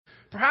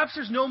perhaps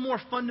there's no more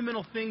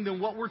fundamental thing than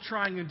what we're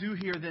trying to do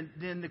here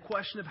than the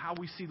question of how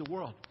we see the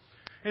world.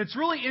 And it's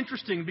really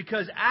interesting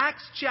because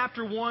Acts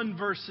chapter 1,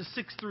 verses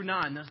 6 through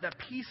 9, that's that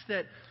piece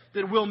that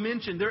Will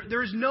mentioned.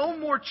 There is no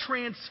more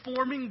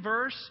transforming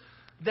verse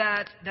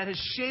that has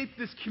shaped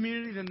this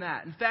community than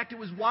that. In fact, it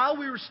was while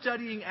we were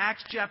studying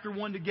Acts chapter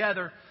 1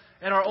 together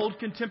at our old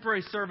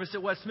contemporary service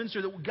at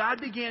Westminster that God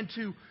began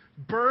to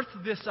birth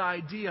this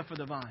idea for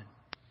the Vine.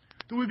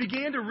 That we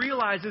began to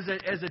realize as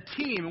a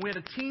team, and we had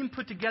a team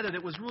put together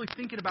that was really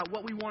thinking about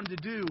what we wanted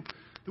to do,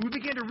 that we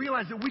began to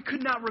realize that we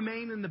could not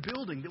remain in the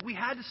building, that we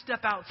had to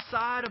step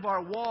outside of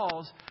our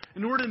walls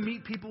in order to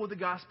meet people with the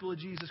gospel of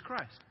Jesus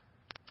Christ.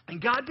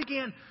 And God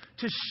began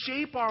to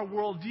shape our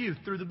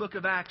worldview through the book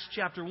of Acts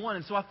chapter 1.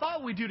 And so I thought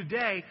what we'd do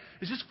today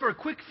is just for a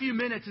quick few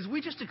minutes is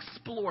we just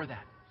explore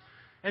that.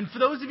 And for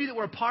those of you that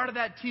were a part of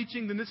that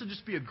teaching, then this will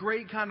just be a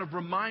great kind of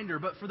reminder.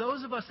 But for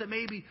those of us that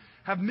maybe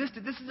have missed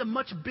it, this is a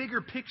much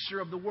bigger picture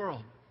of the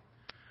world.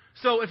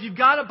 So if you've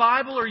got a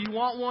Bible or you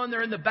want one,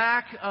 they're in the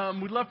back.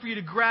 We'd love for you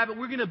to grab it.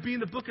 We're going to be in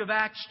the book of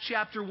Acts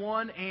chapter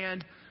 1,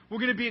 and we're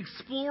going to be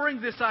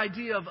exploring this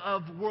idea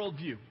of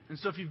worldview. And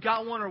so if you've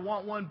got one or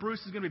want one,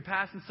 Bruce is going to be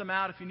passing some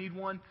out if you need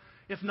one.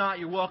 If not,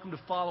 you're welcome to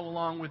follow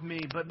along with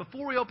me. But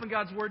before we open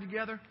God's Word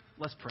together,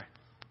 let's pray.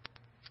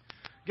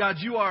 God,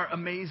 you are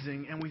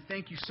amazing, and we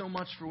thank you so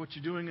much for what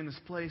you're doing in this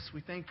place.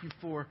 We thank you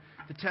for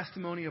the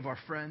testimony of our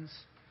friends.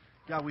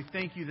 God, we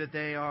thank you that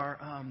they are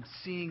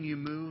seeing you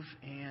move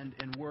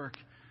and work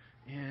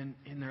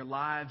in their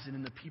lives and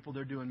in the people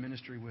they're doing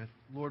ministry with.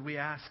 Lord, we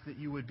ask that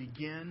you would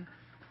begin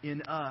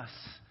in us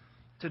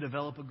to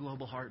develop a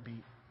global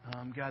heartbeat.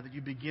 God, that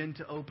you begin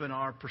to open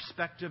our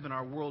perspective and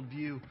our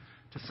worldview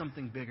to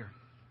something bigger.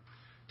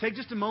 Take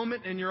just a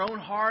moment in your own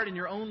heart, in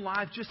your own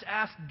life, just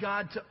ask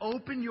God to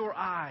open your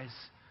eyes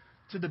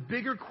to the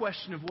bigger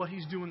question of what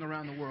He's doing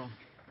around the world.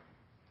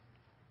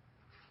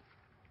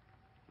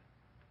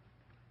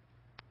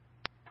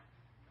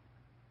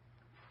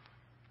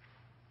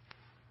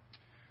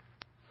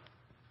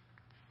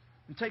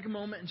 And take a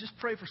moment and just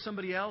pray for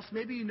somebody else.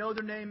 Maybe you know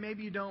their name,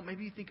 maybe you don't,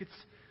 maybe you think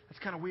that's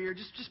kind of weird.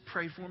 Just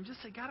pray for them.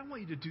 Just say, God, I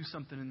want you to do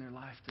something in their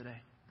life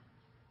today.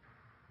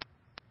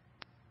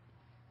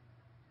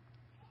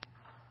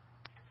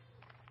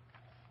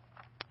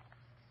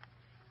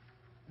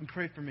 And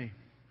pray for me.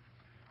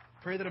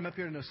 Pray that I'm up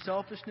here to no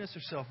selfishness or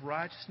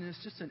self-righteousness,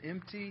 just an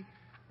empty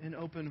and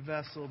open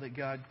vessel that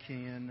God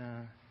can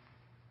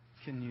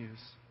use.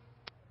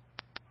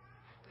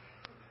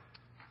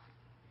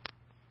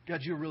 God,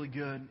 you're really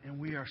good, and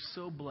we are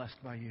so blessed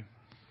by you.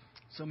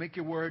 So make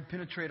your word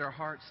penetrate our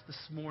hearts this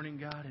morning,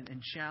 God,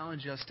 and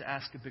challenge us to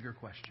ask a bigger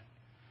question.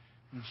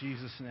 In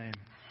Jesus' name,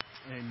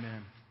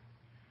 amen.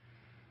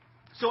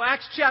 So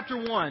Acts chapter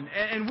 1,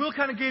 and Will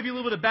kind of gave you a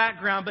little bit of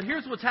background, but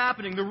here's what's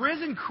happening. The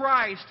risen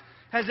Christ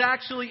has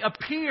actually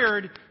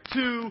appeared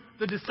to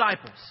the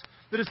disciples.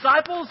 The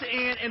disciples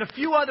and a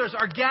few others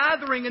are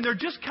gathering, and they're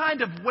just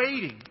kind of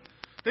waiting.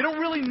 They don't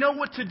really know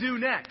what to do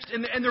next.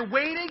 And they're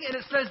waiting, and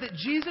it says that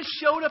Jesus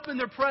showed up in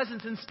their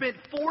presence and spent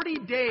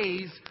 40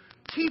 days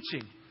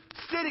teaching,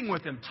 sitting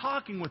with them,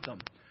 talking with them.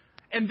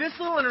 And this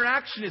little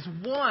interaction is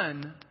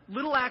one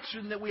little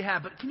action that we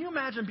have. But can you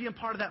imagine being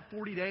part of that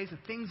 40 days, the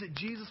things that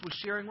Jesus was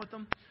sharing with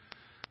them?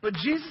 But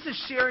Jesus is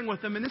sharing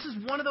with them, and this is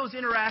one of those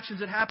interactions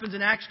that happens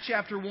in Acts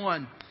chapter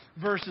 1,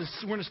 we're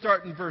going to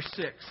start in verse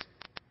 6.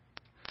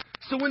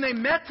 So when they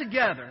met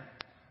together,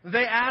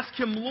 they asked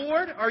him,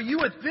 Lord, are you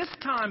at this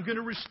time going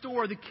to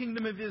restore the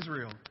kingdom of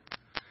Israel?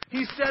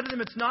 He said to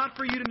them, it's not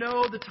for you to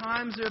know the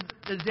times or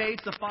the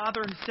dates the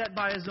Father has set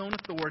by His own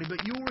authority,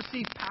 but you will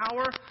receive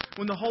power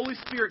when the Holy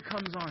Spirit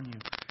comes on you.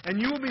 And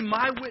you will be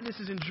my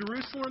witnesses in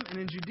Jerusalem and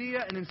in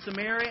Judea and in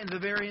Samaria and the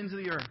very ends of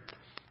the earth.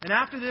 And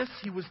after this,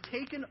 He was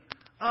taken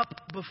up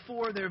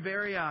before their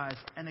very eyes,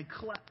 and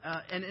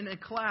in a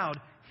cloud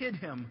hid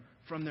Him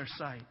from their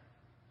sight.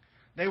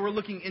 They were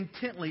looking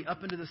intently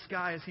up into the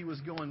sky as He was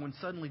going, when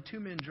suddenly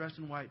 2 men dressed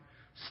in white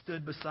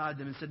stood beside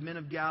them and said, Men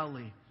of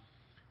Galilee,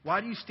 why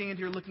do you stand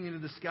here looking into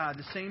the sky?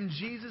 The same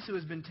Jesus who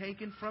has been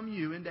taken from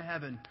you into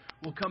heaven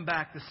will come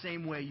back the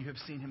same way you have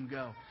seen Him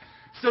go.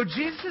 So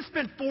Jesus has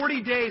spent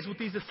 40 days with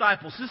these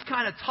disciples, just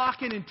kind of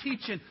talking and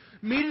teaching,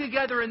 meeting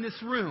together in this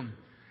room.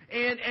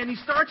 And He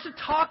starts to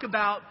talk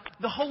about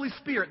the Holy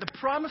Spirit, the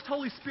promised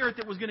Holy Spirit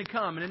that was going to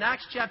come. And in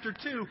Acts chapter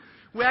 2,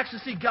 we actually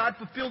see God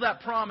fulfill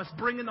that promise,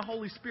 bringing the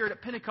Holy Spirit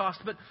at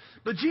Pentecost.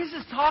 But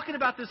Jesus is talking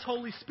about this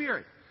Holy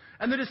Spirit.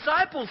 And the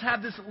disciples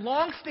have this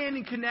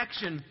long-standing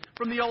connection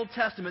from the Old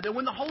Testament that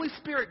when the Holy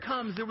Spirit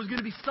comes, there was going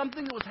to be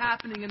something that was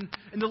happening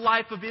in the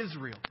life of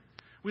Israel.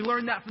 We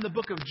learned that from the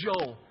book of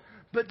Joel.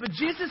 But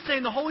Jesus is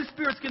saying the Holy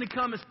Spirit's going to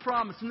come as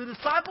promised. And the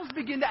disciples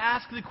begin to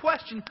ask the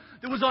question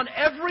that was on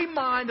every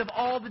mind of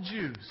all the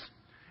Jews.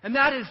 And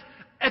that is,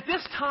 at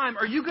this time,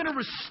 are you going to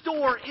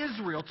restore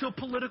Israel to a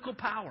political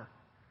power?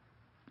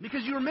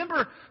 Because you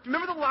remember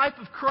the life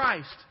of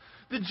Christ.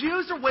 The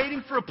Jews are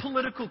waiting for a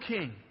political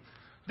king.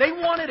 They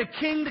wanted a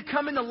king to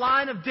come in the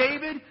line of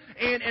David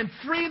and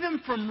free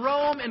them from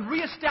Rome and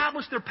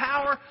reestablish their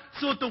power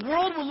so that the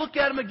world will look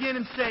at them again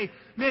and say,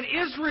 man,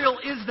 Israel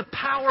is the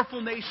powerful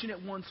nation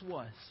it once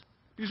was.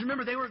 Because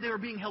remember, they were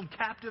being held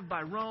captive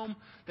by Rome.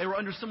 They were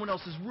under someone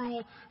else's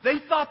rule. They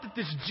thought that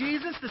this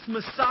Jesus, this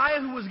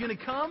Messiah who was going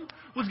to come,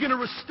 was going to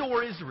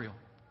restore Israel.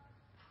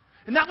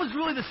 And that was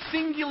really the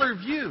singular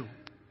view.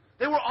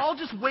 They were all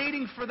just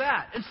waiting for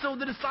that. And so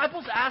the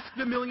disciples asked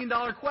the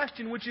million-dollar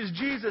question, which is,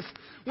 Jesus,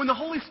 when the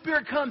Holy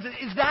Spirit comes,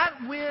 is that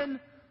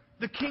when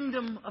the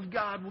kingdom of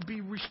God will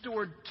be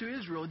restored to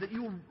Israel, that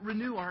you will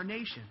renew our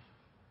nation?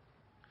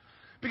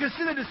 Because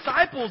see, the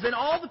disciples and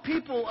all the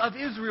people of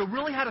Israel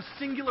really had a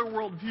singular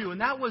worldview,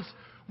 and that was,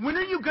 when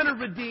are you going to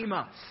redeem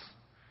us?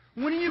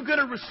 When are you going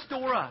to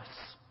restore us?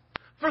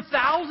 For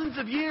thousands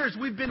of years,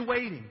 we've been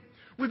waiting.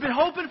 We've been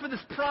hoping for this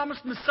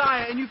promised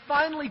Messiah, and you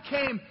finally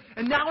came,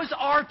 and now is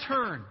our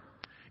turn.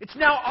 It's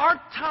now our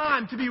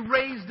time to be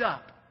raised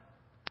up.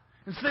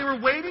 And so they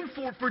were waiting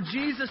for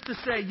Jesus to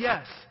say,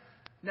 yes,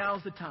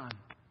 now's the time.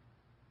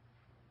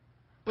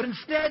 But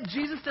instead,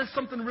 Jesus does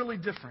something really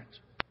different.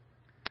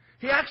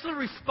 He actually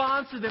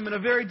responds to them in a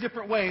very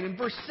different way. And in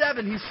verse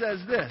 7, he says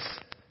this.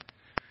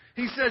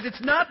 He says,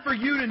 it's not for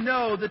you to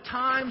know the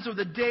times or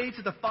the dates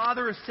that the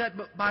Father has set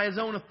by His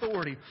own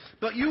authority,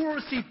 but you will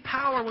receive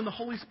power when the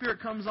Holy Spirit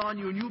comes on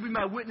you, and you will be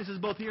my witnesses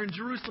both here in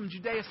Jerusalem,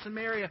 Judea,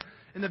 Samaria,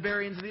 and the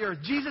very ends of the earth.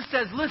 Jesus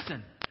says,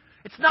 listen,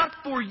 it's not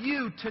for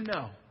you to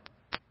know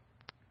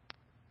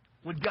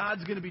what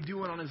God's going to be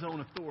doing on His own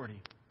authority.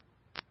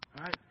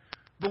 All right?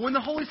 But when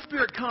the Holy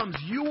Spirit comes,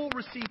 you will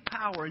receive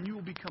power, and you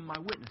will become my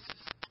witnesses.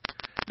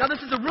 Now, this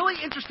is a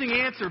really interesting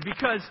answer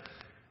because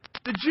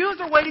the Jews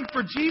are waiting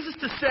for Jesus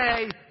to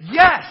say,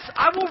 yes,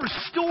 I will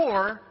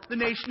restore the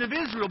nation of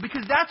Israel,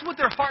 because that's what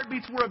their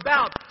heartbeats were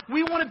about.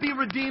 We want to be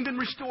redeemed and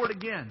restored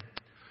again.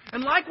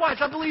 And likewise,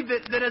 I believe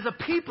that as a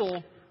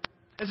people,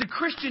 as a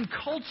Christian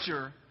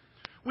culture,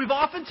 we've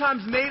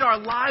oftentimes made our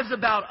lives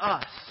about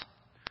us.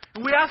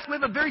 And we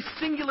have a very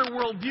singular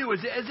worldview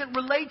as it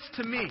relates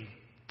to me.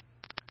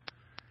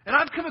 And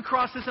I've come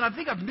across this, and I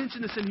think I've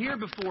mentioned this in here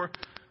before,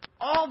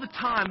 all the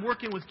time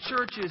working with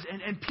churches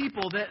and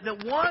people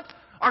that want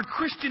our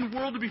Christian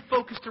world to be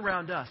focused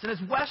around us. And as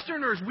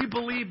Westerners, we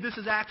believe this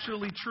is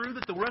actually true,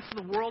 that the rest of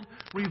the world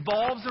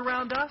revolves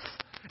around us,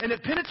 and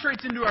it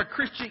penetrates into our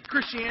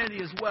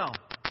Christianity as well.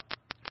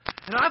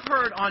 And I've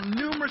heard on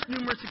numerous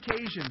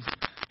occasions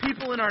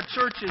people in our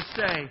churches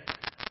say,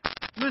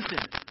 listen,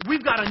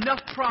 we've got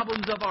enough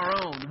problems of our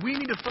own. We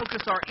need to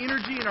focus our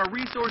energy and our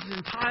resources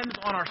and times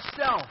on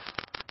ourselves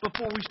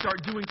before we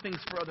start doing things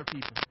for other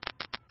people.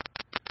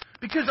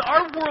 Because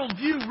our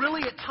worldview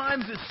really at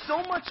times is so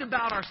much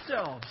about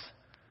ourselves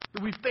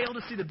that we fail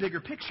to see the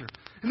bigger picture.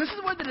 And this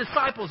is where the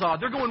disciples are.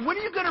 They're going, when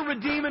are you going to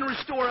redeem and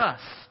restore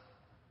us?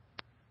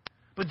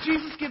 But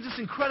Jesus gives this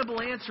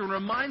incredible answer and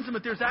reminds them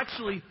that there's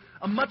actually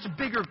a much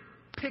bigger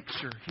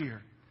picture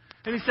here.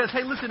 And He says,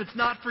 hey, listen, it's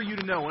not for you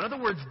to know. In other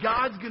words,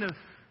 God's going to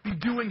be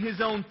doing His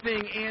own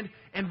thing.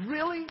 And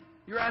really,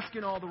 you're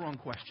asking all the wrong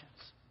questions.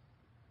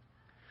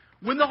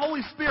 When the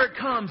Holy Spirit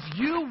comes,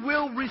 you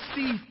will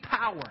receive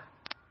power.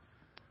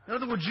 In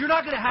other words, you're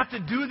not going to have to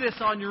do this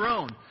on your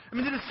own. I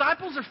mean, the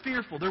disciples are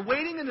fearful. They're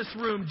waiting in this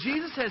room.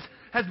 Jesus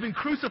has been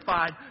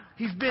crucified.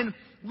 He's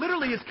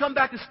come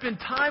back to spend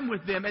time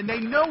with them, and they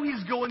know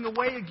He's going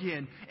away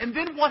again. And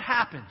then what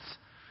happens?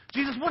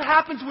 Jesus, what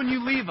happens when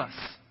you leave us?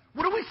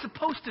 What are we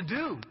supposed to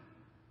do?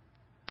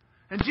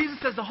 And Jesus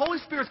says the Holy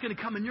Spirit's going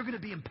to come, and you're going to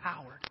be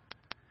empowered.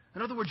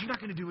 In other words, you're not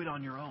going to do it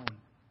on your own.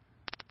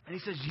 And He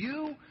says,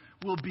 you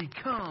will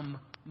become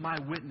my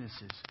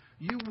witnesses.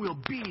 You will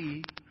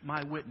be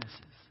my witnesses.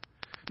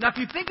 Now, if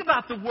you think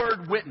about the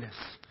word witness,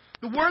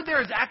 the word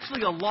there is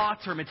actually a law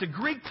term. It's a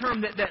Greek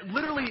term that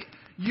literally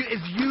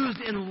is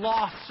used in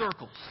law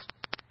circles.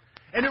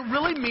 And it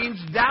really means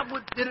that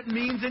it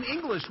means in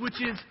English,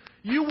 which is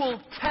you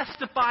will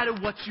testify to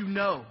what you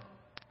know.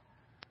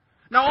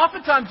 Now,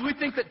 oftentimes we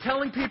think that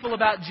telling people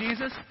about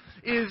Jesus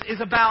is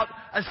about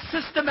a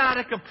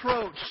systematic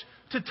approach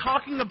to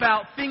talking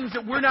about things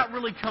that we're not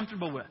really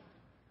comfortable with.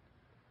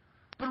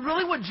 But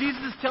really what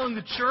Jesus is telling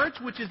the church,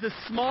 which is this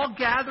small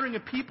gathering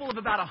of people of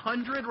about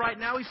 100 right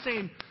now, He's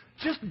saying,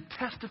 just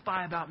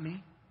testify about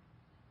me.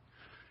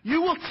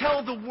 You will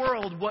tell the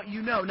world what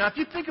you know. Now, if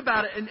you think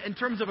about it in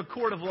terms of a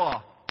court of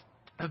law,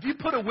 if you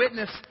put a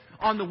witness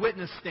on the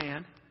witness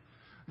stand,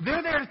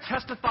 they're there to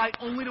testify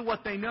only to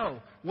what they know.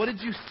 What did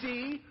you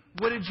see?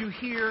 What did you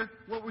hear?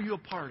 What were you a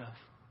part of?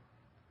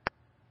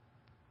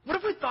 What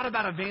if we thought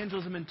about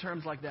evangelism in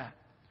terms like that?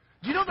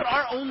 Do you know that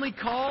our only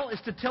call is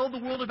to tell the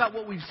world about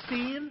what we've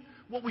seen,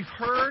 what we've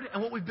heard,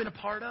 and what we've been a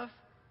part of?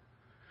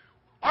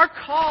 Our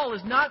call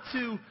is not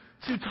to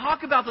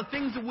talk about the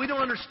things that we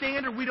don't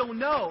understand or we don't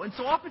know. And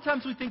so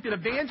oftentimes we think that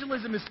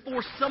evangelism is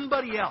for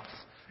somebody else.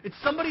 It's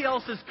somebody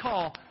else's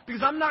call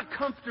because I'm not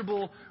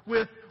comfortable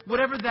with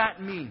whatever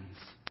that means.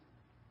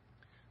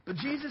 But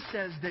Jesus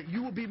says that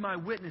you will be my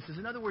witnesses.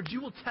 In other words,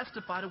 you will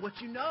testify to what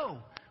you know,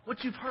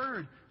 what you've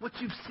heard, what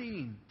you've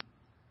seen.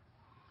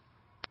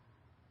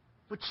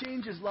 What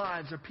changes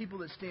lives are people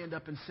that stand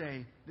up and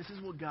say, this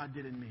is what God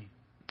did in me.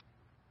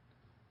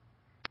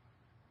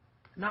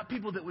 Not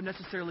people that would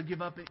necessarily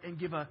give up and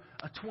give a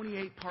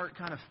 28-part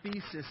kind of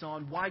thesis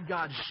on why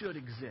God should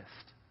exist.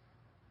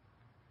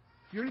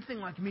 If you're anything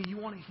like me, you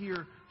want to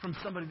hear from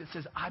somebody that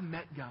says, I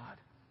met God.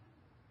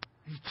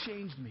 He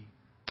changed me.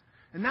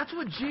 And that's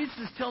what Jesus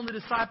is telling the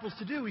disciples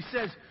to do. He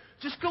says,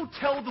 just go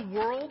tell the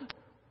world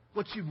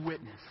what you've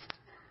witnessed.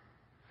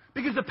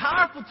 Because the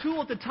powerful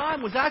tool at the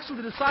time was actually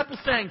the disciples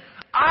saying,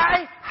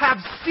 I have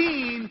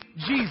seen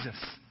Jesus.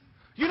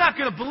 You're not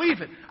going to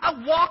believe it. I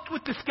walked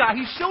with this guy.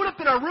 He showed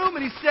up in our room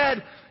and he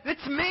said,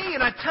 it's me.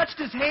 And I touched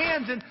his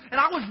hands and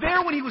I was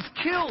there when he was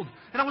killed.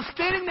 And I was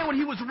standing there when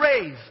he was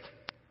raised.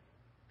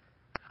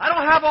 I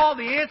don't have all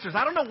the answers.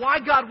 I don't know why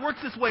God works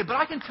this way, but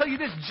I can tell you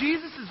this,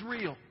 Jesus is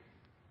real.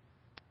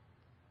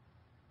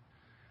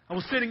 I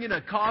was sitting in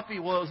it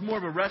was more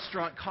of a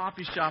restaurant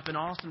coffee shop in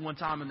Austin one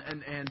time,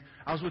 and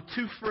I was with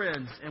two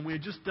friends, and we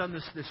had just done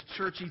this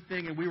churchy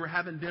thing, and we were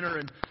having dinner,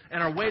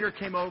 and our waiter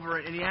came over,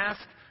 and he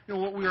asked,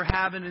 what we were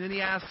having, and then he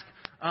asked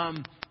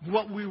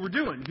what we were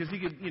doing, because he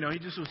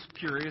just was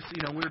curious.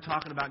 We were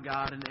talking about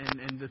God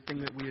and the thing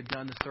that we had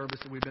done, the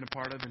service that we've been a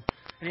part of, and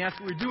he asked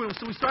what we were doing.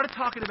 So we started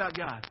talking about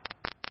God,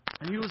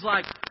 and he was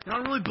like, I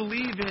don't really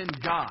believe in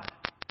God.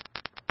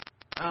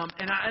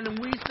 And then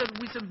we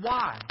said,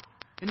 why?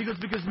 And he goes,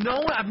 because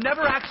I've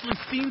never actually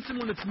seen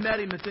someone that's met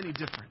him that's any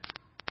different.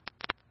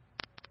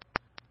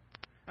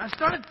 And I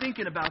started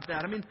thinking about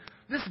that. I mean,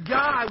 this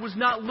guy was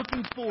not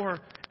looking for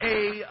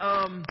a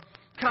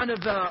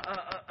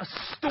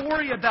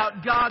story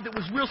about God that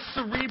was real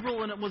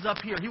cerebral and it was up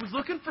here. He was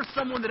looking for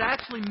someone that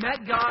actually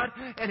met God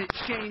and it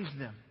changed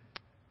them.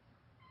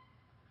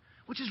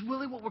 Which is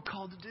really what we're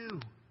called to do.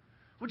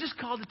 We're just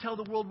called to tell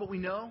the world what we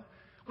know.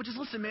 Which is,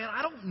 listen, man,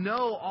 I don't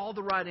know all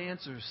the right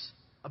answers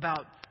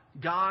about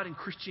God and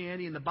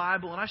Christianity and the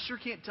Bible, and I sure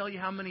can't tell you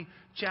how many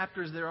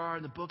chapters there are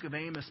in the book of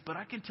Amos, but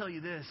I can tell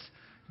you this.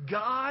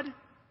 God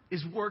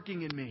is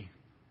working in me.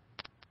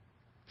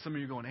 Some of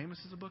you are going, Amos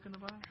is a book in the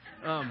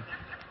Bible?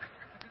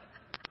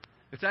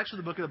 It's actually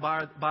the book of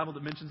the Bible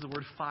that mentions the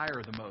word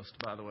fire the most,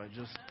 by the way.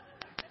 Just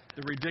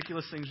the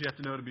ridiculous things you have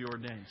to know to be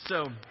ordained.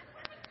 So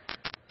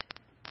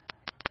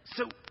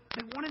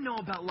they want to know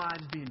about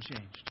lives being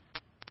changed.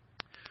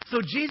 So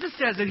Jesus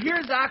says, and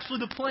here's actually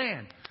the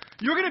plan.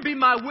 You're going to be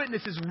my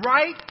witnesses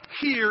right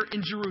here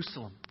in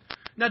Jerusalem.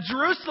 Now,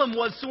 Jerusalem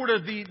was sort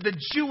of the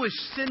Jewish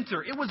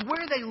center. It was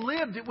where they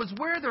lived. It was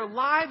where their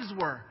lives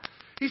were.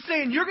 He's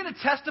saying, you're going to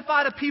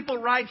testify to people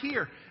right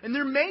here. And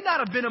there may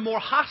not have been a more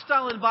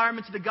hostile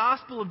environment to the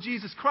gospel of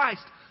Jesus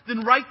Christ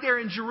than right there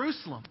in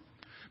Jerusalem.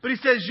 But he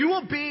says, you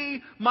will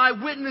be my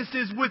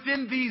witnesses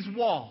within these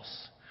walls,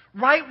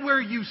 right where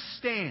you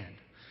stand.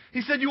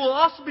 He said, you will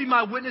also be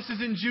my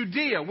witnesses in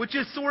Judea, which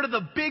is sort of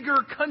the bigger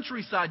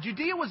countryside.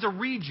 Judea was a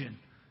region.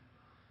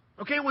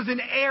 Okay, it was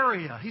an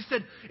area. He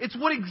said, it's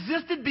what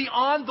existed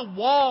beyond the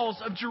walls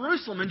of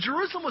Jerusalem. And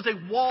Jerusalem was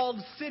a walled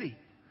city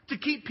to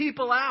keep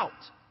people out.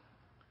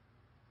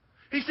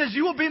 He says,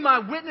 you will be my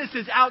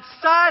witnesses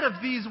outside of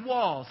these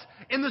walls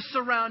in the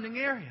surrounding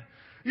area.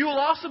 You will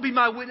also be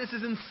my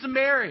witnesses in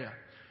Samaria.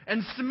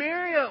 And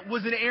Samaria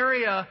was an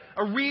area,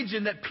 a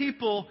region that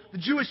the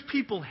Jewish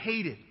people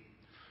hated.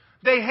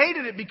 They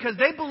hated it because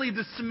they believed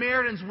the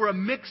Samaritans were a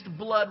mixed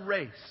blood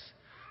race.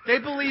 They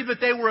believed that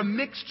they were a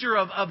mixture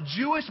of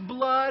Jewish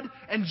blood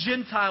and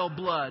Gentile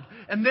blood.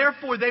 And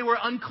therefore they were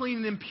unclean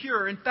and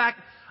impure. In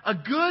fact, a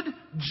good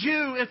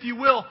Jew, if you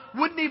will,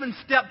 wouldn't even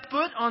step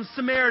foot on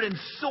Samaritan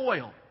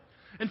soil.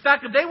 In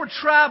fact, if they were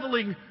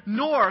traveling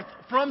north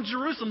from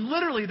Jerusalem,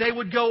 literally they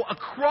would go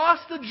across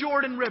the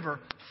Jordan River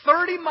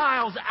 30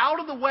 miles out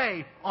of the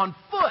way on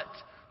foot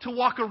to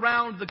walk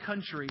around the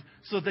country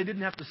so that they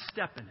didn't have to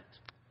step in it.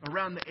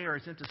 Around the air,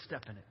 it's meant to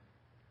step in it.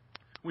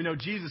 We know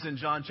Jesus in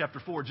John chapter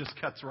 4 just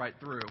cuts right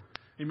through.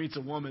 He meets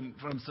a woman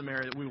from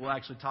Samaria that we will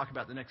actually talk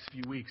about the next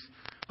few weeks.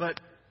 But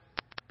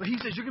he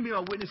says, you're going to be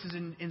my witnesses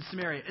in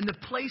Samaria, in the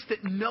place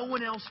that no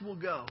one else will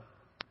go.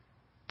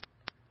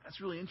 That's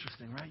really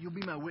interesting, right? You'll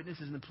be my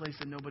witnesses in the place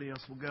that nobody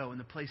else will go, in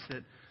the place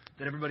that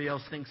everybody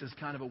else thinks is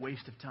kind of a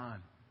waste of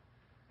time.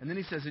 And then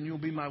he says, and you'll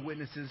be my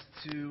witnesses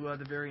to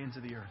the very ends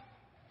of the earth.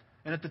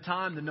 And at the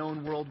time, the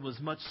known world was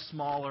much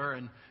smaller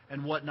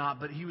and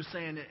whatnot. But he was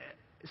saying,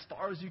 as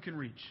far as you can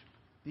reach,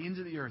 the ends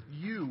of the earth,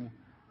 you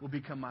will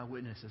become my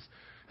witnesses.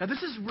 Now,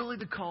 this is really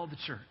the call of the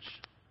church.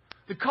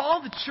 The call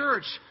of the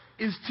church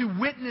is to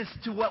witness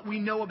to what we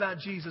know about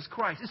Jesus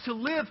Christ. It's to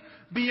live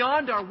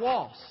beyond our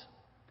walls.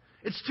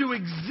 It's to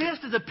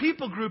exist as a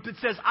people group that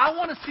says, I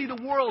want to see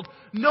the world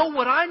know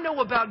what I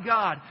know about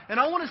God. And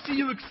I want to see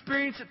you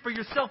experience it for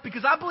yourself.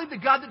 Because I believe the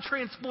God that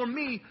transformed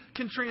me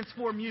can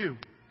transform you.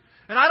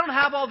 And I don't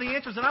have all the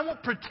answers, and I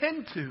won't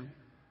pretend to,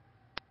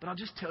 but I'll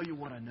just tell you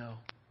what I know.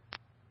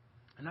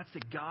 And that's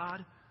that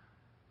God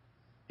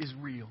is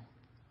real,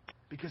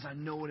 because I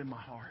know it in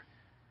my heart.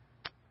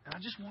 And I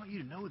just want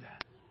you to know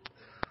that.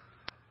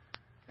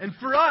 And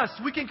for us,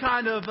 we can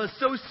kind of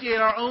associate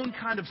our own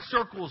kind of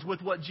circles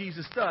with what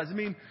Jesus does. I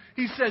mean,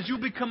 he says, you'll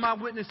become my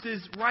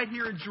witnesses right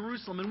here in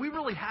Jerusalem. And we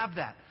really have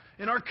that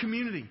in our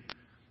community,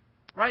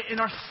 right? In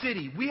our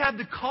city. We have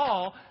the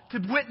call to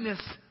witness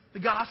the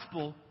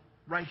gospel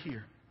right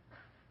here,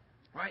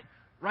 right?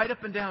 Right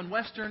up and down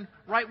Western,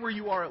 right where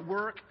you are at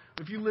work.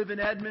 If you live in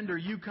Edmond or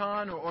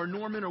Yukon or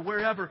Norman or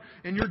wherever,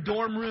 in your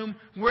dorm room,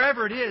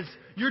 wherever it is,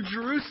 your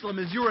Jerusalem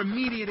is your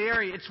immediate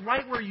area. It's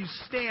right where you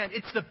stand.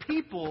 It's the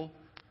people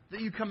that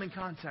you come in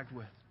contact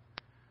with.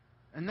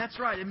 And that's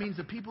right. It means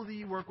the people that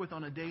you work with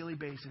on a daily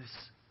basis,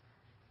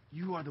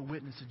 you are the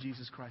witness of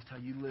Jesus Christ, how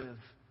you live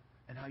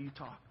and how you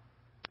talk.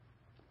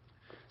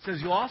 It says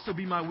you'll also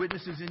be my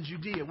witnesses in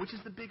Judea, which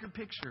is the bigger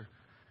picture.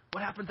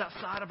 What happens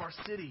outside of our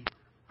city,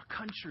 our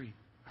country,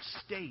 our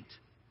state.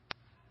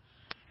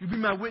 You'll be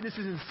my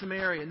witnesses in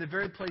Samaria, in the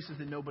very places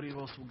that nobody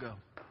else will go.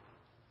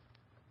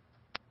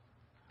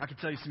 I could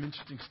tell you some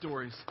interesting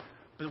stories,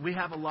 but we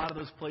have a lot of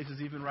those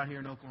places even right here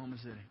in Oklahoma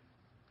City.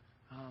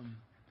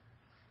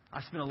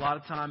 I spent a lot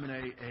of time in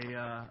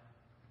a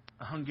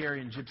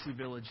Hungarian gypsy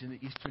village in the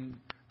eastern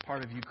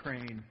part of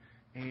Ukraine,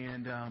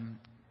 and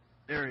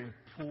area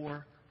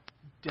poor,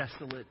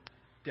 desolate,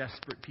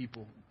 desperate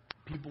people.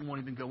 People won't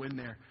even go in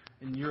there.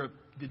 In Europe,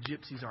 the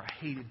gypsies are a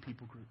hated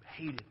people group,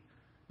 hated.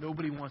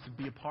 Nobody wants to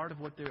be a part of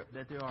what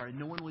they are, and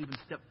no one will even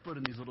step foot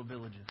in these little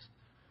villages.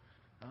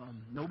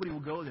 Nobody will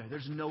go there.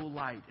 There's no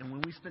light. And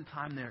when we spent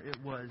time there, it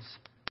was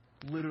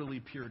literally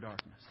pure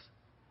darkness.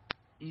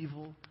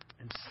 Evil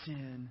and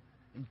sin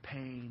and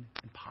pain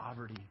and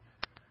poverty.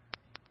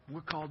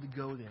 We're called to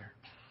go there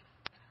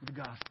with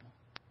the gospel.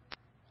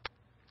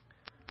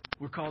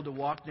 We're called to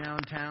walk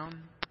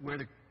downtown where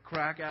the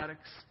crack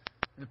addicts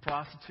and the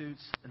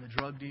prostitutes and the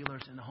drug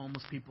dealers and the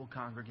homeless people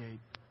congregate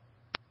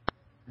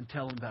and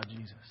tell them about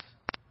Jesus.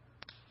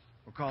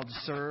 We're called to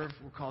serve.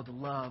 We're called to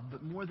love.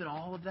 But more than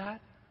all of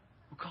that,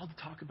 we're called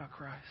to talk about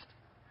Christ.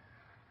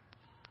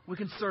 We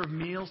can serve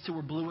meals till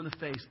we're blue in the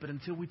face, but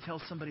until we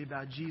tell somebody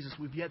about Jesus,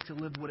 we've yet to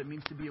live what it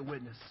means to be a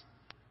witness.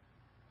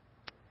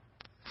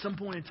 At some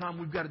point in time,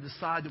 we've got to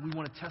decide that we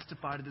want to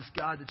testify to this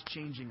God that's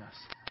changing us.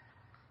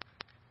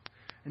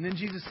 And then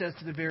Jesus says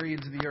to the very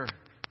ends of the earth.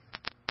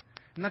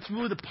 And that's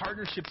really the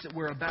partnerships that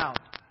we're about.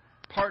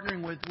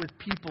 Partnering with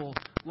people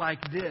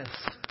like this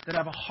that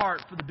have a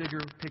heart for the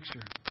bigger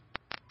picture.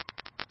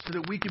 So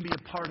that we can be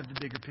a part of the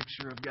bigger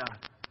picture of God.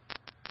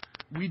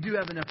 We do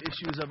have enough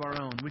issues of our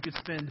own. We could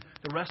spend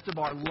the rest of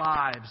our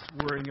lives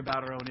worrying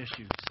about our own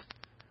issues.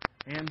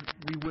 And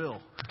we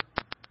will.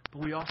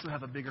 But we also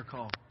have a bigger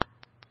call.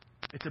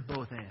 It's a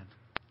both and.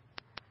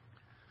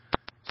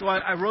 So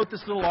I wrote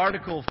this little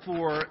article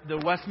for the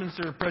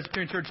Westminster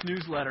Presbyterian Church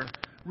newsletter,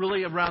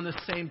 really around this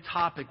same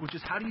topic, which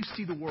is how do you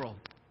see the world?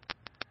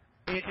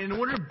 In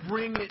order to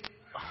bring it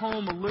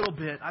home a little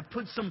bit, I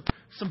put some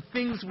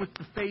things with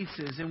the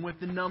faces and with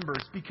the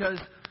numbers, because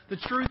the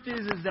truth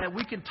is that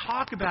we can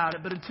talk about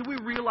it, but until we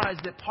realize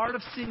that part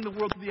of seeing the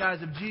world through the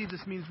eyes of Jesus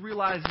means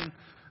realizing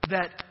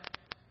that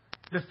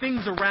the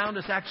things around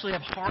us actually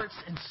have hearts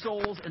and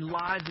souls and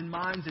lives and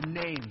minds and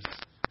names.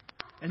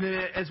 And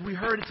then, as we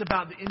heard, it's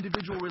about the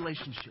individual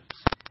relationships.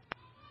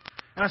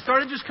 And I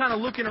started just kind of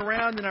looking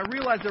around, and I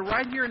realized that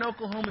right here in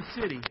Oklahoma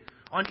City,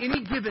 on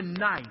any given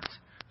night,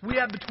 we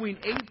have between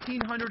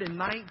 1,800 and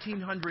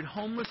 1,900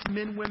 homeless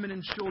men, women,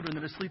 and children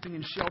that are sleeping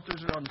in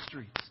shelters or on the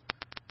streets.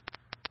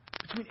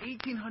 Between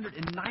 1,800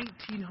 and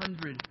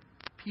 1,900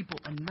 people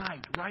a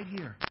night right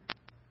here.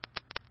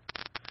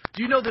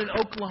 Do you know that in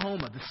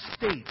Oklahoma, the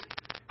state,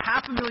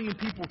 500,000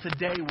 people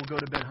today will go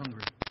to bed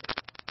hungry?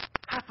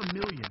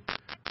 500,000.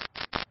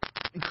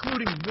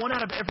 Including 1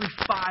 out of every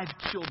 5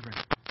 children.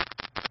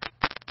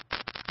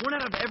 1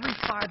 out of every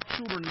 5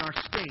 children in our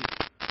state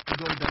will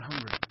go to bed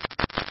hungry.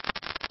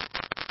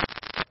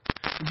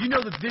 And do you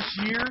know that this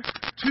year,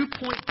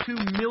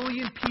 2.2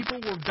 million people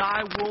will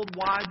die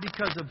worldwide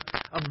because of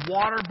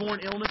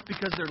waterborne illness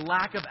because of their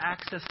lack of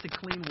access to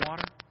clean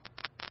water?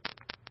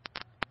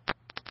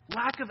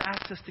 Lack of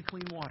access to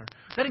clean water.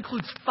 That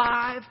includes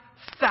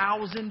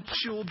 5,000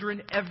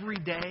 children every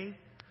day.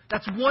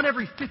 That's 1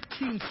 every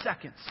 15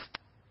 seconds.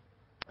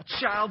 A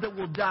child that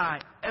will die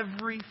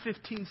every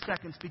 15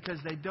 seconds because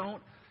they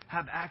don't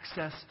have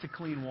access to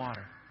clean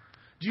water.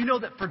 Do you know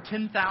that for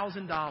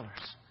 $10,000,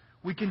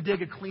 we can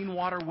dig a clean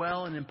water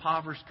well in an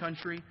impoverished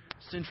country,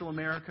 Central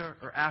America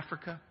or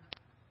Africa,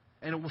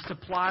 and it will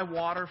supply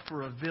water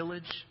for a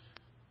village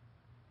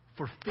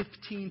for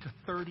 15 to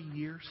 30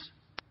 years,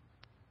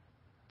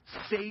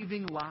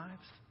 saving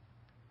lives?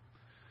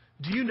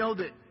 Do you know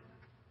that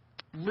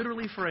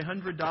literally for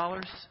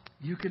 $100,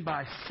 you can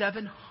buy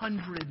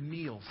 700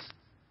 meals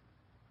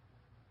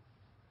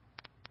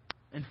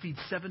and feed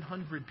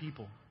 700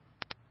 people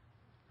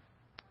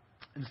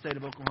in the state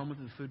of Oklahoma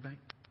through the food bank?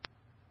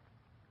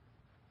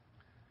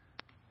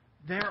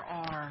 There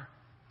are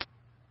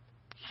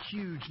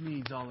huge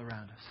needs all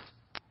around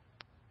us.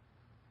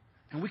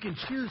 And we can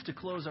choose to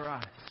close our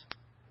eyes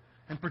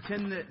and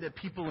pretend that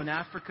people in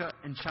Africa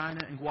and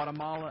China and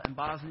Guatemala and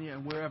Bosnia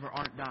and wherever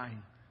aren't dying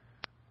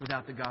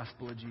without the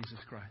gospel of Jesus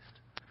Christ.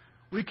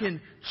 We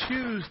can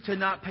choose to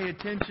not pay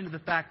attention to the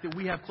fact that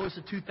we have close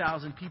to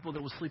 2,000 people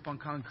that will sleep on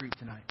concrete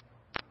tonight.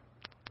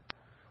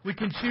 We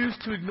can choose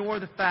to ignore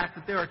the fact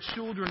that there are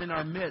children in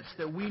our midst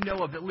that we know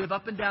of that live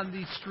up and down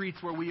these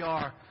streets where we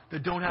are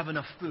that don't have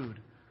enough food.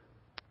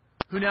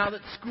 Who now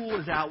that school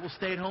is out will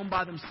stay at home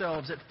by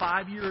themselves at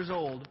 5 years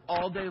old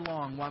all day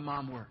long while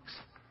mom works.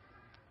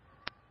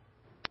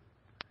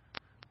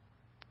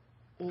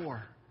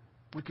 Or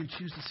we can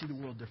choose to see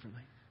the world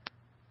differently.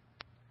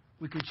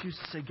 We can choose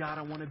to say, God,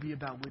 I want to be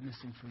about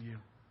witnessing for you.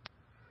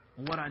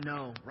 And what I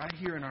know, right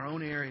here in our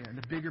own area, in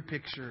the bigger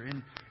picture,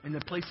 in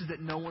the places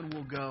that no one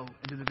will go,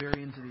 and to the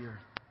very ends of the earth.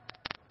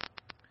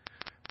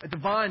 At the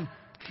Vine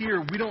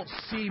here, we don't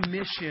see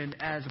mission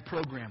as a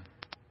program.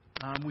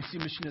 We see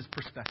mission as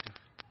perspective.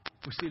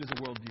 We see it as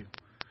a worldview.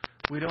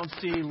 We don't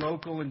see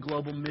local and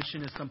global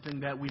mission as something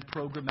that we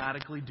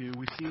programmatically do.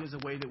 We see it as a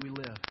way that we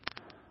live.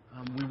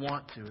 We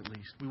want to, at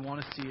least. We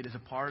want to see it as a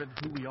part of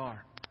who we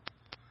are.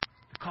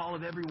 The call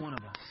of every one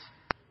of us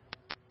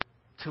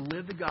to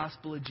live the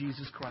gospel of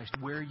Jesus Christ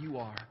where you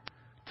are,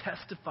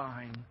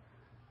 testifying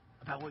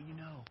about what you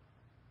know.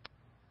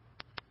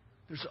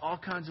 There's all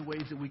kinds of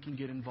ways that we can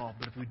get involved.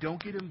 But if we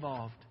don't get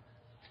involved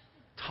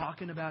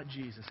talking about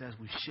Jesus as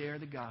we share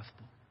the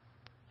gospel,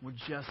 we're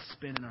just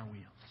spinning our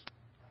wheels.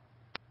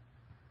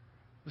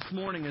 This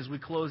morning, as we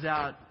close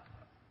out,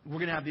 we're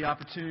going to have the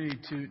opportunity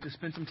to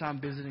spend some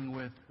time visiting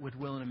with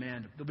Will and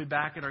Amanda. They'll be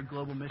back at our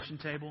global mission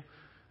table.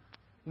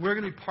 We're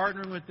going to be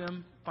partnering with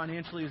them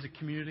financially as a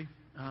community.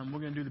 We're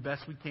going to do the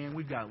best we can.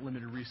 We've got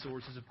limited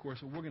resources, of course,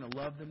 but we're going to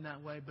love them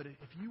that way. But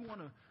if you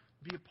want to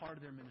be a part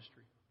of their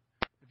ministry,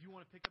 if you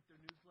want to pick up their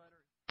newsletter...